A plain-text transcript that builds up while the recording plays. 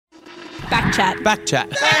Backchat. Backchat.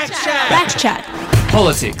 Backchat. Backchat.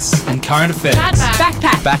 Politics and current affairs.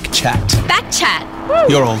 Backpack. Backchat. Backchat.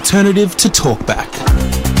 Your alternative to Talkback.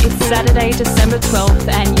 It's Saturday, December 12th,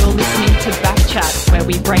 and you're listening to Backchat, where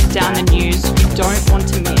we break down the news you don't want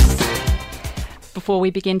to miss. Before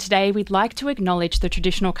we begin today, we'd like to acknowledge the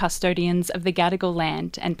traditional custodians of the Gadigal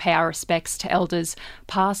land and pay our respects to elders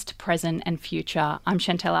past, present and future. I'm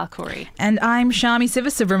Chantelle Al Khouri. And I'm Shami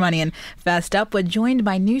Sivasubramanian. First up, we're joined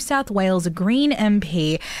by New South Wales Green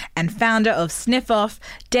MP and founder of Sniff Off,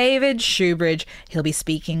 David Shoebridge. He'll be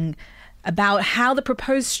speaking about how the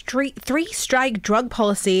proposed three-strike drug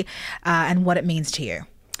policy and what it means to you.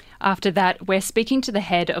 After that, we're speaking to the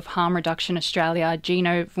head of Harm Reduction Australia,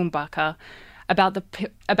 Gino Vambucca, about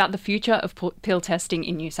the future of pill testing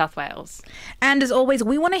in New South Wales. And as always,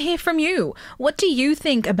 we want to hear from you. What do you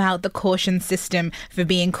think about the caution system for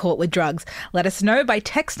being caught with drugs? Let us know by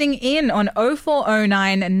texting in on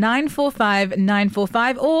 0409 945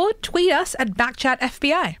 945 or tweet us at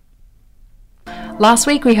BackchatFBI. Last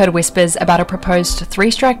week we heard whispers about a proposed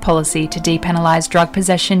three-strike policy to depenalise drug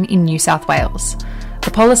possession in New South Wales. The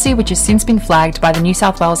policy, which has since been flagged by the New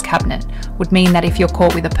South Wales Cabinet, would mean that if you're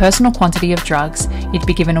caught with a personal quantity of drugs, you'd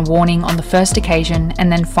be given a warning on the first occasion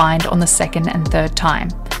and then fined on the second and third time.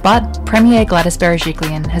 But Premier Gladys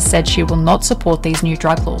Berejiklian has said she will not support these new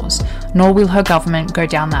drug laws, nor will her government go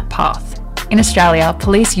down that path. In Australia,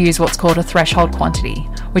 police use what's called a threshold quantity,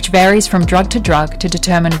 which varies from drug to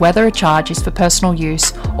determine whether a charge is for personal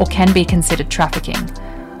use or can be considered trafficking.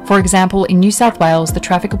 For example, in New South Wales, the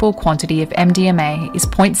trafficable quantity of MDMA is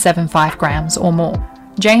 0.75 grams or more.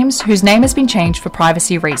 James, whose name has been changed for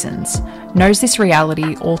privacy reasons, knows this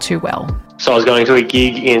reality all too well. So I was going to a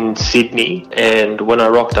gig in Sydney, and when I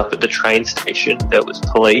rocked up at the train station, there was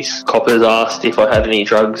police. Coppers asked if I had any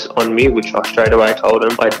drugs on me, which I straight away told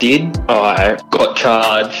them I did. I got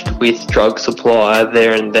charged with drug supply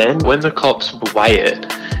there and then. When the cops weigh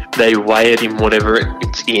it, they weigh it in whatever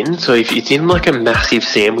it's in. So if it's in like a massive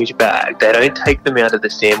sandwich bag, they don't take them out of the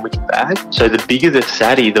sandwich bag. So the bigger the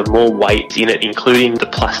satty, the more weight's in it, including the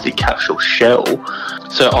plastic capsule shell.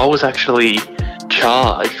 So I was actually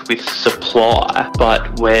charged with supply,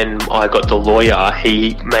 but when I got the lawyer,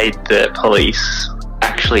 he made the police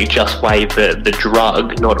actually just weigh the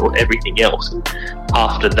drug, not on everything else. And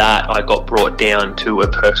after that, I got brought down to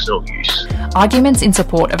a personal use. Arguments in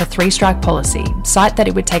support of a three-strike policy cite that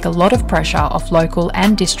it would take a lot of pressure off local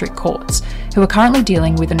and district courts, who are currently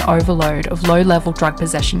dealing with an overload of low-level drug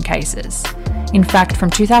possession cases. In fact, from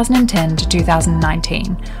 2010 to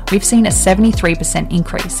 2019, we've seen a 73%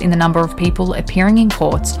 increase in the number of people appearing in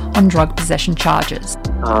courts on drug possession charges.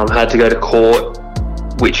 Had to go to court,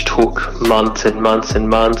 which took months and months and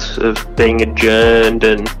months of being adjourned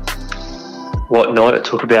and whatnot. It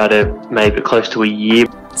took about maybe close to a year.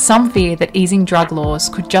 Some fear that easing drug laws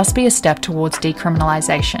could just be a step towards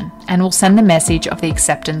decriminalisation and will send the message of the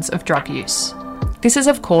acceptance of drug use. This has,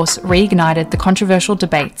 of course, reignited the controversial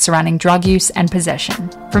debate surrounding drug use and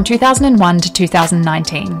possession. From 2001 to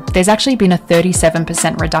 2019, there's actually been a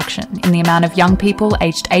 37% reduction in the amount of young people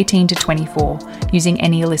aged 18 to 24 using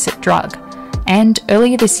any illicit drug. And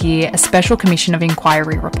earlier this year, a Special Commission of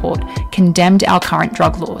Inquiry report condemned our current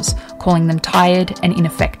drug laws, calling them tired and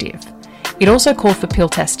ineffective. It also called for pill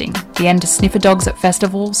testing, the end to sniffer dogs at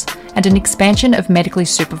festivals, and an expansion of medically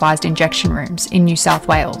supervised injection rooms in New South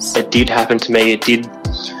Wales. It did happen to me. It did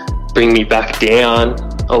bring me back down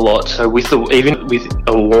a lot. So even with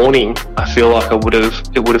a warning, I feel like it would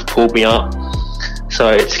have pulled me up. So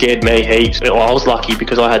it scared me heaps. Well, I was lucky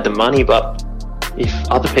because I had the money, but if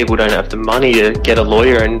other people don't have the money to get a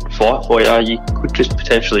lawyer and fight for you, you could just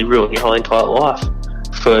potentially ruin your whole entire life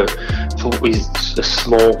for a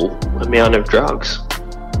small amount of drugs.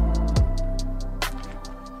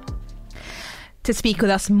 To speak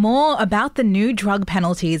with us more about the new drug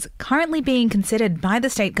penalties currently being considered by the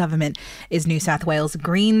state government is New South Wales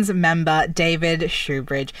Greens member David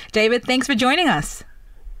Shoebridge. David, thanks for joining us.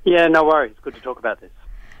 Yeah, no worries. Good to talk about this.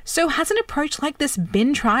 So has an approach like this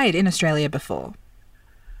been tried in Australia before?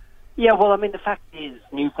 Yeah, well, I mean, the fact is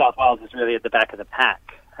New South Wales is really at the back of the pack.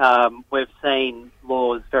 We've seen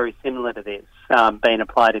laws very similar to this being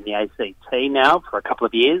applied in the ACT now for a couple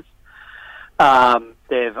of years.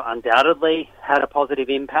 They've undoubtedly had a positive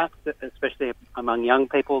impact, especially among young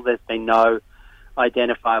people. There's been no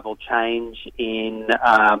identifiable change in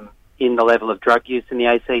the level of drug use in the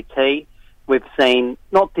ACT. We've seen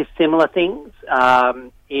not dissimilar things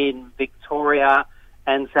in Victoria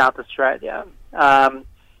and South Australia.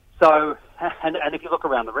 And if you look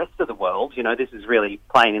around the rest of the world, you know, this is really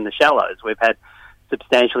playing in the shallows. We've had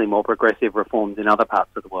substantially more progressive reforms in other parts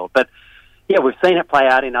of the world. But Yeah, we've seen it play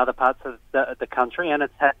out in other parts of the country, and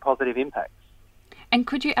it's had positive impacts. And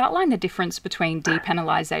could you outline the difference between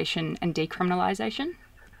depenalisation and decriminalisation?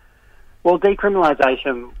 Well,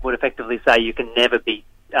 decriminalisation would effectively say you can never be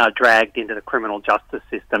dragged into the criminal justice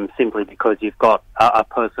system simply because you've got a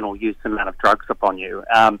personal use amount of drugs upon you.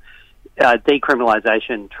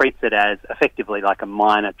 Decriminalisation treats it as effectively like a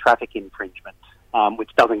minor traffic infringement,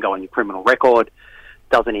 which doesn't go on your criminal record,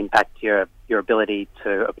 doesn't impact your ability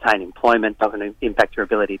to obtain employment, doesn't impact your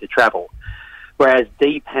ability to travel. Whereas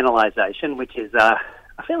depenalisation, which is a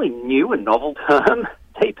fairly new and novel term,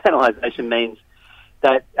 depenalisation means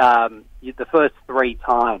that the first 3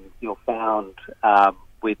 times you're found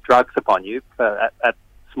with drugs upon you, at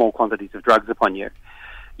small quantities of drugs upon you,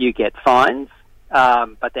 you get fines,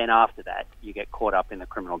 but then after that you get caught up in the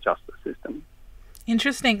criminal justice system.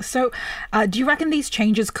 Interesting. So do you reckon these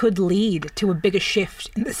changes could lead to a bigger shift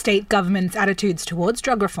in the state government's attitudes towards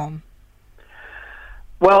drug reform?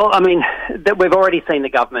 Well, I mean, we've already seen the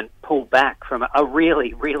government pull back from a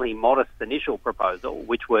really, really modest initial proposal,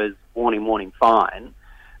 which was warning, warning, fine.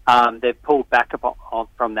 They've pulled back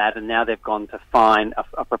from that, and now they've gone to fine,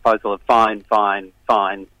 a proposal of fine, fine,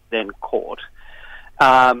 fine, then court.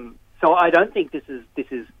 So I don't think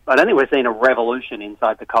I don't think we're seeing a revolution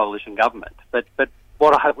inside the coalition government. But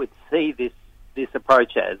what I would see this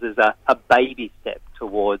approach as is a baby step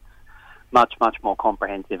towards much, much more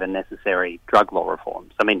comprehensive and necessary drug law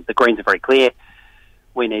reforms. I mean, the Greens are very clear.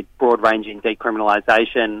 We need broad-ranging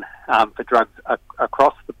decriminalisation for drugs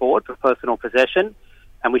across the board for personal possession,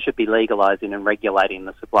 and we should be legalising and regulating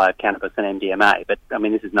the supply of cannabis and MDMA. But, I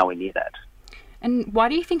mean, this is nowhere near that. And why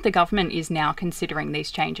do you think the government is now considering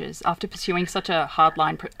these changes after pursuing such a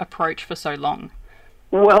hardline approach for so long?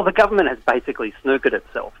 Well, the government has basically snookered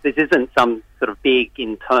itself. This isn't some sort of big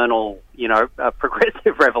internal,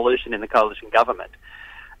 progressive revolution in the coalition government.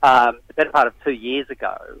 The better part of 2 years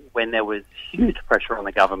ago, when there was huge pressure on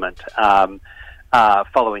the government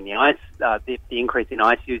following the increase in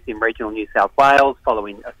ice use in regional New South Wales,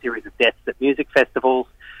 following a series of deaths at music festivals,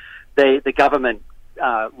 the government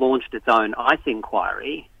launched its own ICE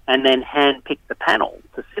inquiry and then handpicked the panel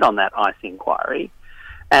to sit on that ICE inquiry.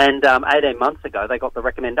 And 18 months ago, they got the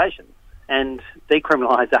recommendations. And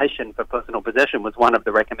decriminalisation for personal possession was one of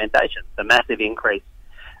the recommendations. The massive increase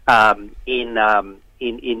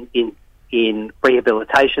in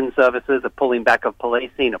rehabilitation services, a pulling back of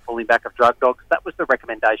policing, a pulling back of drug dogs. That was the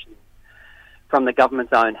recommendation from the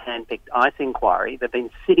government's own handpicked ICE inquiry. They've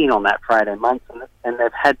been sitting on that for 18 months and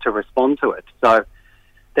they've had to respond to it. So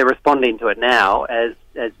they're responding to it now as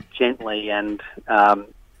gently and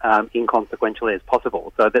inconsequentially as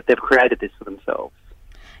possible, so that they've created this for themselves.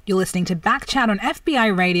 You're listening to Backchat on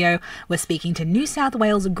FBI Radio. We're speaking to New South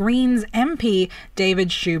Wales Greens MP David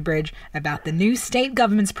Shoebridge about the new state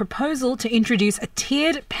government's proposal to introduce a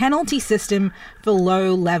tiered penalty system for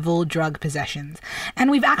low-level drug possessions. And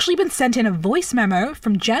we've actually been sent in a voice memo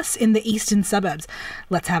from Jess in the eastern suburbs.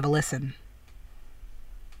 Let's have a listen.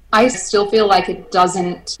 I still feel like it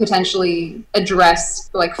doesn't potentially address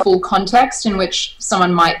full context in which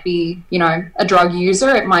someone might be, a drug user.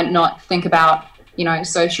 It might not think about,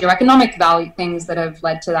 socioeconomic value, things that have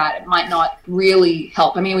led to that. It might not really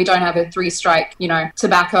help. I mean, we don't have a 3-strike,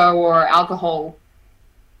 tobacco or alcohol.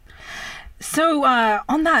 So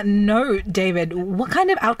on that note, David, what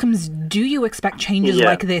kind of outcomes do you expect changes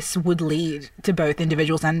like this would lead to both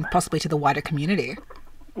individuals and possibly to the wider community?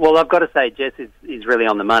 Well, I've got to say, Jess is really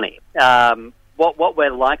on the money. What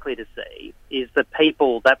we're likely to see is that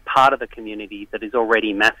part of the community that is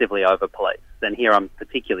already massively over-policed. And here I'm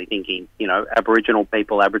particularly thinking, Aboriginal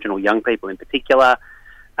young people in particular,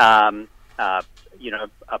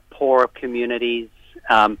 poorer communities,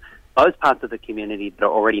 those parts of the community that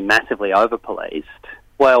are already massively over-policed.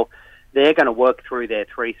 Well, they're going to work through their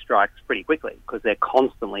 3 strikes pretty quickly because they're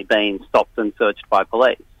constantly being stopped and searched by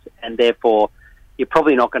police. And therefore, you're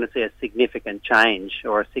probably not going to see a significant change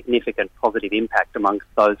or a significant positive impact amongst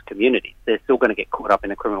those communities. They're still going to get caught up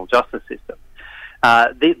in the criminal justice system.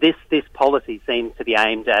 This policy seems to be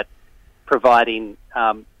aimed at providing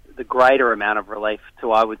the greater amount of relief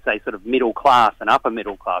to, I would say, sort of middle class and upper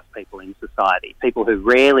middle class people in society. People who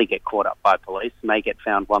rarely get caught up by police may get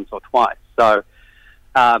found once or twice. So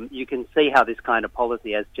you can see how this kind of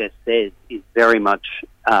policy, as Jess says, is very much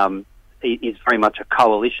a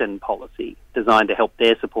coalition policy designed to help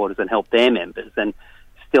their supporters and help their members and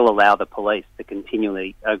still allow the police to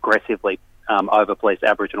continually aggressively over-police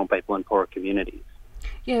Aboriginal people in poorer communities.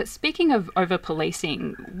 Yeah, speaking of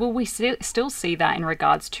over-policing, will we still see that in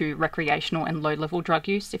regards to recreational and low-level drug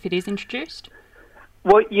use if it is introduced?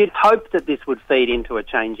 Well, you'd hope that this would feed into a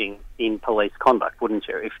changing in police conduct, wouldn't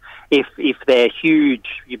you? If their huge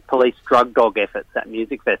police drug dog efforts at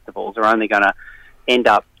music festivals are only going to end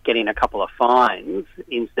up getting a couple of fines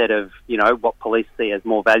instead of, you know, what police see as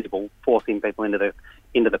more valuable, forcing people into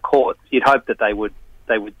the courts, you'd hope that they would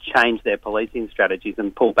change their policing strategies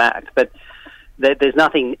and pull back. But there's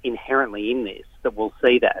nothing inherently in this that will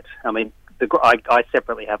see that. I mean, I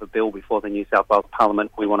separately have a bill before the New South Wales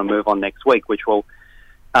Parliament we want to move on next week, which will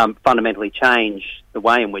fundamentally change the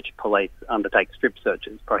way in which police undertake strip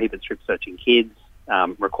searches, prohibit strip searching kids,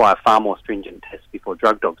 require far more stringent tests before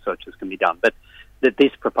drug dog searches can be done. But that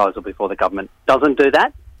this proposal before the government doesn't do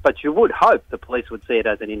that, but you would hope the police would see it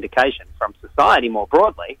as an indication from society more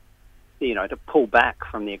broadly, you know, to pull back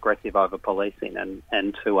from the aggressive over-policing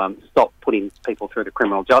and to stop putting people through the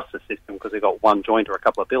criminal justice system because they've got one joint or a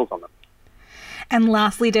couple of bills on them. And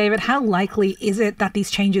lastly, David, how likely is it that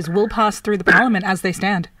these changes will pass through the Parliament as they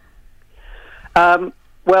stand?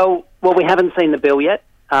 Well, we haven't seen the bill yet.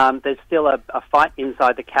 There's still a fight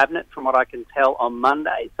inside the cabinet, from what I can tell, on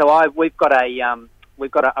Monday. So we've got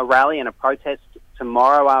a rally and a protest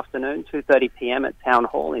tomorrow afternoon, 2:30 p.m. at Town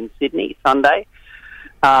Hall in Sydney, Sunday,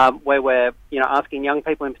 where we're asking young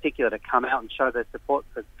people in particular to come out and show their support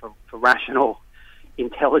for rational,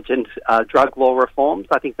 intelligent drug law reforms.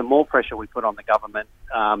 I think the more pressure we put on the government,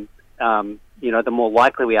 the more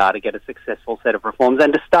likely we are to get a successful set of reforms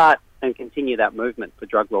and to start and continue that movement for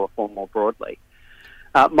drug law reform more broadly.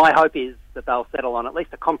 My hope is that they'll settle on at least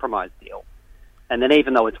a compromise deal. And then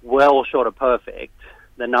even though it's well short of perfect,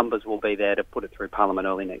 the numbers will be there to put it through Parliament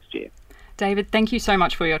early next year. David, thank you so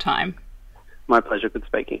much for your time. My pleasure. Good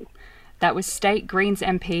speaking. That was State Greens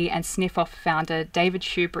MP and Sniff-Off founder David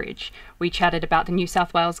Shoebridge. We chatted about the New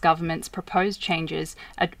South Wales government's proposed changes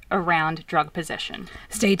around drug possession.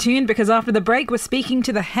 Stay tuned, because after the break, we're speaking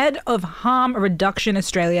to the head of Harm Reduction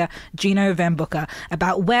Australia, Gino Vambucca,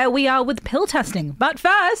 about where we are with pill testing. But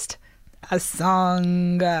first, a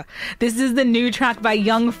song. This is the new track by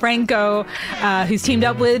Young Franco, who's teamed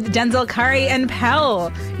up with Denzel Curry and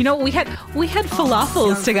Pell. You know, we had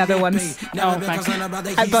falafels together once. Oh, thanks.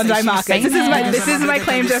 At Bondi Market. This is my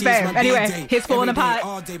claim to fame. Anyway, here's Falling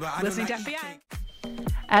Apart. Listening to FBI.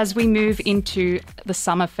 As we move into the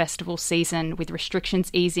summer festival season with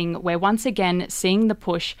restrictions easing, we're once again seeing the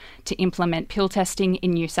push to implement pill testing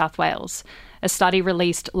in New South Wales. A study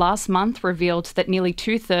released last month revealed that nearly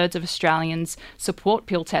 2/3 of Australians support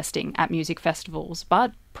pill testing at music festivals,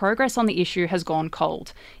 but progress on the issue has gone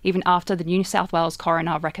cold, even after the New South Wales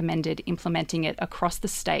coroner recommended implementing it across the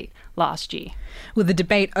state last year. With the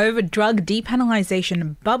debate over drug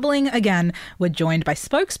depenalisation bubbling again, we're joined by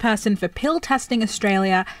spokesperson for Pill Testing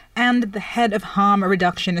Australia and the head of Harm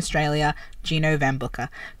Reduction Australia, Gino Vambucca.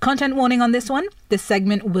 Content warning on this one. This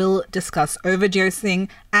segment will discuss overdosing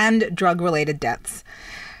and drug-related deaths.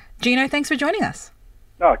 Gino, thanks for joining us.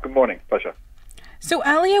 Oh, good morning. Pleasure. So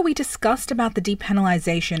earlier we discussed about the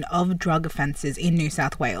depenalisation of drug offences in New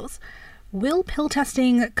South Wales. Will pill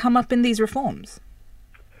testing come up in these reforms?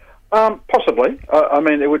 Possibly. I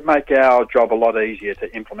mean, it would make our job a lot easier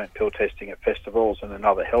to implement pill testing at festivals and in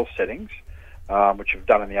other health settings, which we've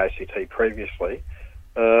done in the ACT previously.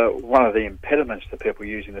 One of the impediments to people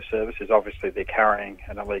using the service is obviously they're carrying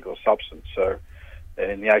an illegal substance. So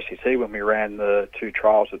in the ACT, when we ran the 2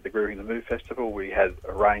 trials at the Growing the Move Festival, we had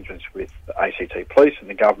arrangements with the ACT Police and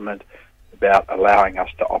the government about allowing us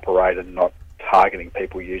to operate and not targeting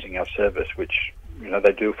people using our service, which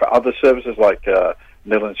they do for other services like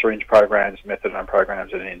needle and syringe programs, methadone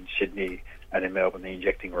programs, and in Sydney and in Melbourne, the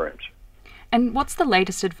injecting rooms. And what's the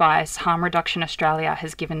latest advice Harm Reduction Australia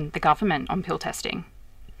has given the government on pill testing?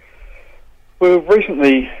 We've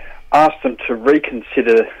recently asked them to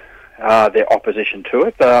reconsider their opposition to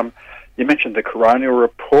it. You mentioned the coronial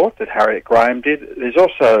report that Harriet Graham did. There's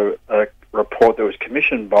also a report that was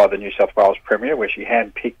commissioned by the New South Wales Premier where she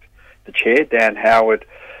handpicked the chair, Dan Howard,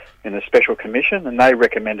 in a special commission, and they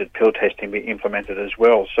recommended pill testing be implemented as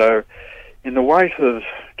well. So given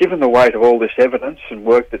the weight of all this evidence and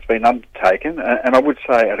work that's been undertaken, and I would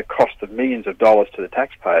say at a cost of millions of dollars to the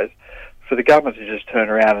taxpayers, for the government to just turn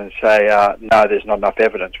around and say, no, there's not enough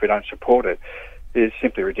evidence, we don't support it, is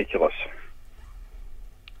simply ridiculous.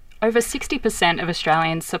 Over 60% of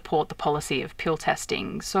Australians support the policy of pill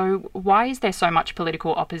testing. So why is there so much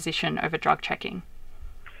political opposition over drug checking?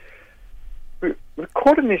 We're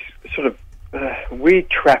caught in this sort of weird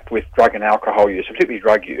trap with drug and alcohol use, particularly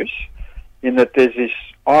drug use, in that there's this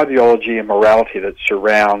ideology and morality that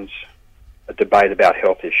surrounds a debate about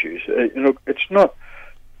health issues. It's not...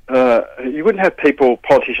 you wouldn't have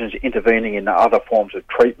politicians intervening in other forms of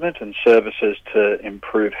treatment and services to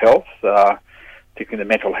improve health. particularly in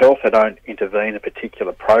the mental health. They don't intervene in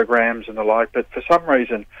particular programs and the like. But for some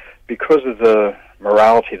reason, because of the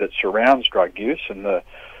morality that surrounds drug use and the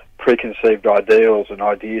preconceived ideals and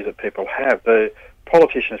ideas that people have, the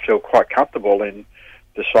politicians feel quite comfortable in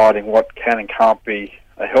deciding what can and can't be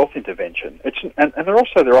a health intervention. And they're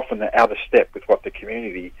often out of step with what the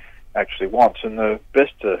community actually wants. And the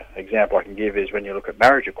best example I can give is when you look at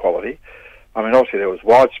marriage equality. I mean, obviously there was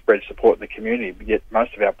widespread support in the community, but yet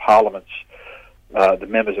most of our parliaments, the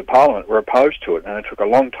members of parliament, were opposed to it, and it took a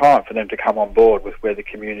long time for them to come on board with where the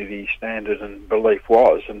community standard and belief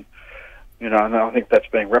was. And and I think that's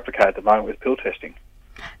being replicated at the moment with pill testing.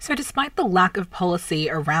 So despite the lack of policy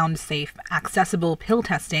around safe, accessible pill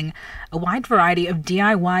testing, a wide variety of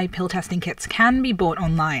DIY pill testing kits can be bought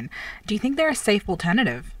online. Do you think they're a safe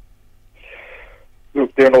alternative?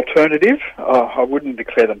 Look, they're an alternative. I wouldn't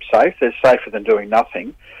declare them safe. They're safer than doing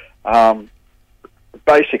nothing.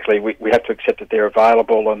 Basically, we have to accept that they're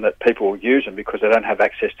available and that people will use them because they don't have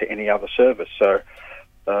access to any other service. So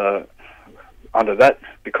under that,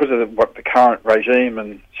 because of what the current regime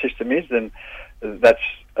and system is, then that's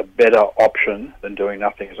a better option than doing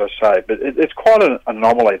nothing, as I say. But it's quite an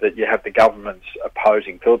anomaly that you have the governments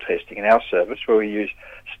opposing pill testing in our service, where we use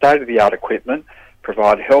state-of-the-art equipment,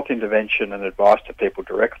 provide health intervention and advice to people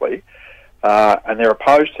directly, and they're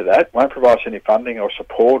opposed to that, won't provide us any funding or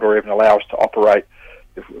support or even allow us to operate.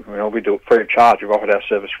 We do it free of charge. We've offered our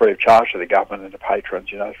service free of charge to the government and the patrons,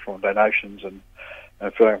 from donations and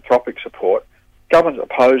philanthropic support. Governments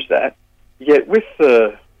oppose that, yet with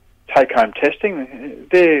the take-home testing,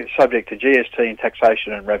 they're subject to GST and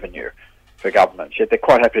taxation and revenue for governments, yet they're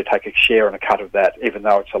quite happy to take a share and a cut of that, even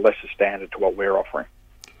though it's a lesser standard to what we're offering.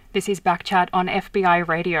 This is Backchat on FBI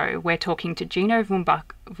Radio. We're talking to Gino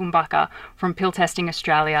Vambucca from Pill Testing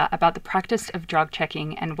Australia about the practice of drug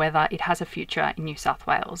checking and whether it has a future in New South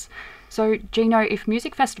Wales. So, Gino, if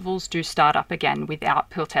music festivals do start up again without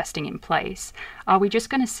pill testing in place, are we just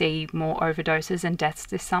going to see more overdoses and deaths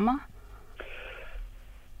this summer?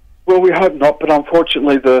 Well, we hope not, but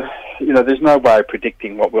unfortunately, there's no way of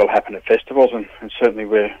predicting what will happen at festivals, and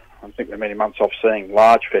certainly I think we're many months off seeing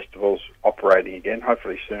large festivals operating again,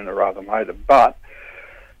 hopefully sooner rather than later. But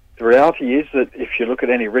the reality is that if you look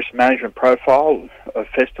at any risk management profile of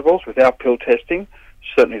festivals without pill testing,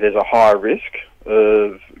 certainly there's a higher risk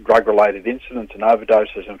of drug-related incidents and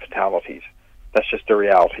overdoses and fatalities. That's just the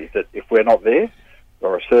reality, that if we're not there,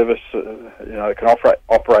 or a service that can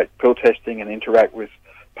operate pill testing and interact with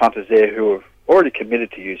punters there who have already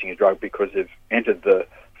committed to using a drug because they've entered the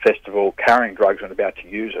festival carrying drugs and about to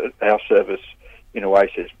use it, our service in a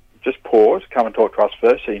way says, just pause, come and talk to us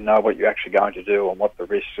first so you know what you're actually going to do and what the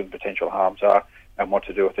risks and potential harms are and what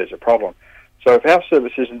to do if there's a problem. So if our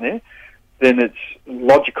service isn't there, then it's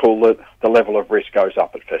logical that the level of risk goes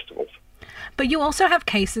up at festivals. But you also have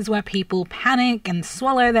cases where people panic and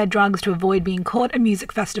swallow their drugs to avoid being caught at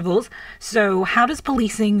music festivals. So how does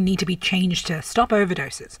policing need to be changed to stop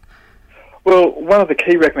overdoses? Well, one of the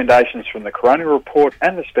key recommendations from the Corona Report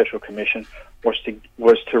and the Special Commission was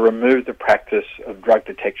to remove the practice of drug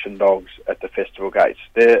detection dogs at the festival gates.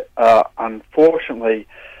 There are unfortunately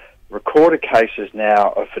recorded cases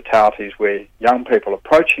now of fatalities where young people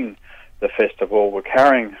approaching the festival were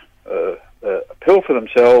carrying a pill for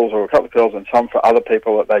themselves or a couple of pills and some for other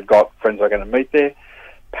people that they'd got, friends they're going to meet there,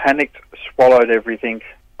 panicked, swallowed everything,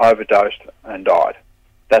 overdosed and died.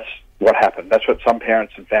 That's what happened. That's what some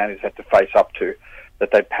parents and families had to face up to, that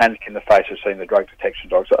they panic in the face of seeing the drug detection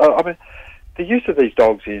dogs. I mean, the use of these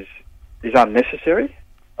dogs is unnecessary.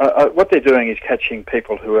 What they're doing is catching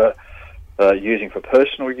people who are using for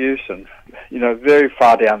personal use and, very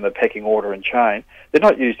far down the pecking order and chain. They're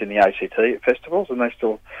not used in the ACT at festivals, and they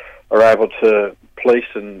still are able to police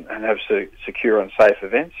and have secure and safe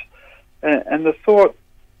events. And the thought,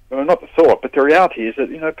 well, not the thought, but the reality is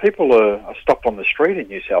that, people are stopped on the street in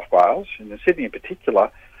New South Wales, in Sydney in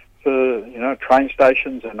particular, for, train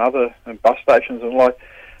stations and other bus stations and like,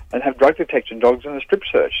 and have drug detection dogs in a strip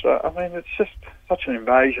search. So, I mean, it's just such an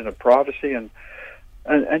invasion of privacy. And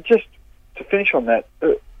just to finish on that,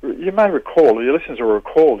 you may recall, or your listeners will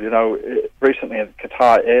recall, recently at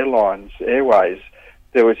Qatar Airways,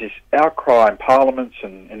 there was this outcry in parliaments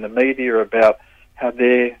and in the media about how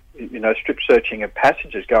they're, strip searching of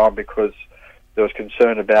passengers go on because there was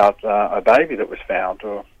concern about a baby that was found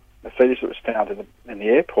or a fetus that was found in the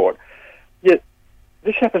airport. Yet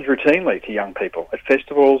this happens routinely to young people at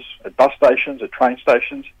festivals, at bus stations, at train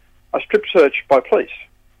stations, are strip searched by police.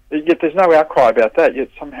 Yet there's no outcry about that, yet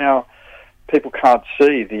somehow people can't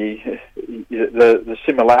see the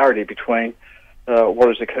similarity between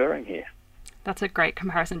what is occurring here. That's a great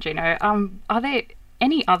comparison, Gino. Are there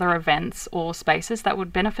any other events or spaces that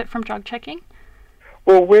would benefit from drug checking?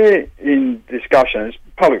 Well, we're in discussions,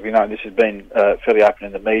 publicly known, this has been fairly open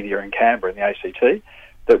in the media in Canberra, in the ACT,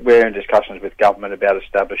 that we're in discussions with government about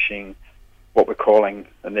establishing what we're calling,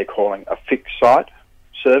 and they're calling, a fixed site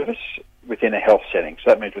service within a health setting. So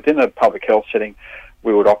that means within a public health setting,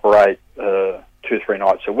 we would operate 2-3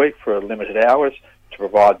 nights a week for limited hours to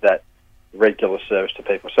provide that regular service to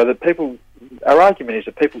people. So that people, our argument is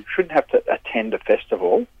that people shouldn't have to attend a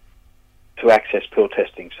festival to access pill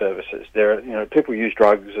testing services. There are, people use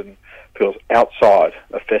drugs and pills outside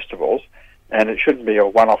of festivals, and it shouldn't be a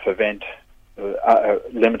one-off event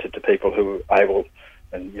limited to people who are able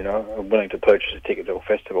and are willing to purchase a ticket to a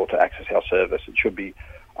festival to access our service. It should be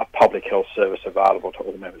a public health service available to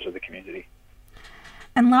all members of the community.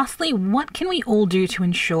 And lastly, what can we all do to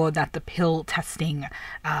ensure that the pill testing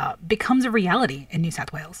becomes a reality in New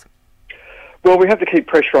South Wales? Well, we have to keep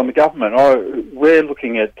pressure on the government. We're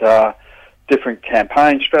looking at different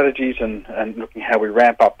campaign strategies and looking how we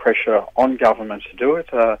ramp up pressure on governments to do it.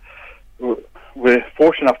 We're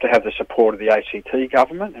fortunate enough to have the support of the ACT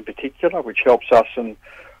government in particular, which helps us, and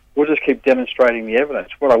we'll just keep demonstrating the evidence.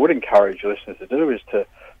 What I would encourage listeners to do is to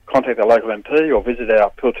contact their local MP or visit our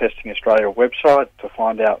Pill Testing Australia website to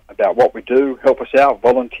find out about what we do. Help us out,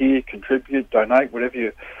 volunteer, contribute, donate, whatever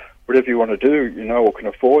you want to do, or can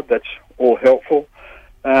afford. That's all helpful.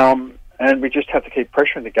 And we just have to keep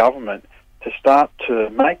pressuring the government to start to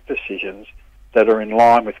make decisions that are in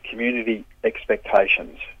line with community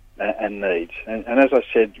expectations and needs. And as I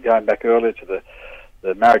said, going back earlier to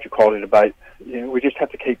the marriage equality debate, we just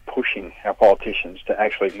have to keep pushing our politicians to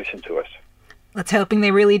actually listen to us. Let's hoping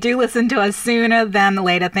they really do listen to us sooner than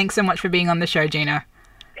later. Thanks so much for being on the show, Gino.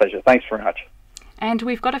 Pleasure. Thanks very much. And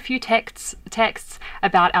we've got a few texts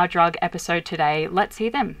about our drug episode today. Let's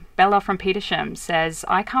hear them. Bella from Petersham says,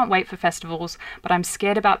 I can't wait for festivals, but I'm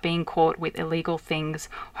scared about being caught with illegal things.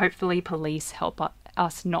 Hopefully police help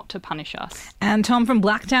us not to punish us. And Tom from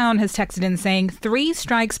Blacktown has texted in saying 3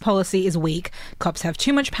 strikes policy is weak. Cops have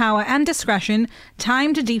too much power and discretion.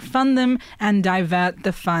 Time to defund them and divert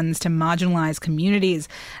the funds to marginalised communities.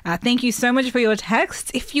 Thank you so much for your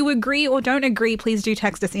texts. If you agree or don't agree, please do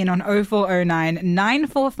text us in on 0409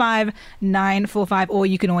 945 945, or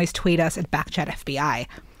you can always tweet us at Backchat FBI.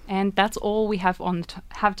 And that's all we have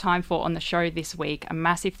time for on the show this week. A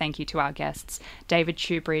massive thank you to our guests, David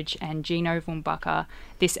Shoebridge and Gino Vambucca.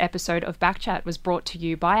 This episode of Backchat was brought to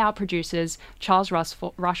you by our producers, Charles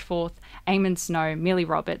Rushforth, Eamonn Snow, Millie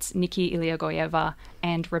Roberts, Niki Iliagoueva,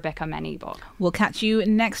 and Rebekah Manibog. We'll catch you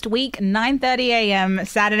next week, 9:30am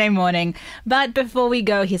Saturday morning. But before we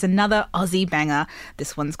go, here's another Aussie banger.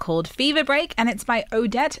 This one's called Fever Break, and it's by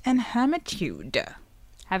Odette and Hermitude.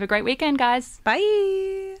 Have a great weekend, guys.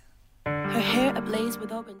 Bye. Her hair ablaze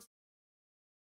with opens.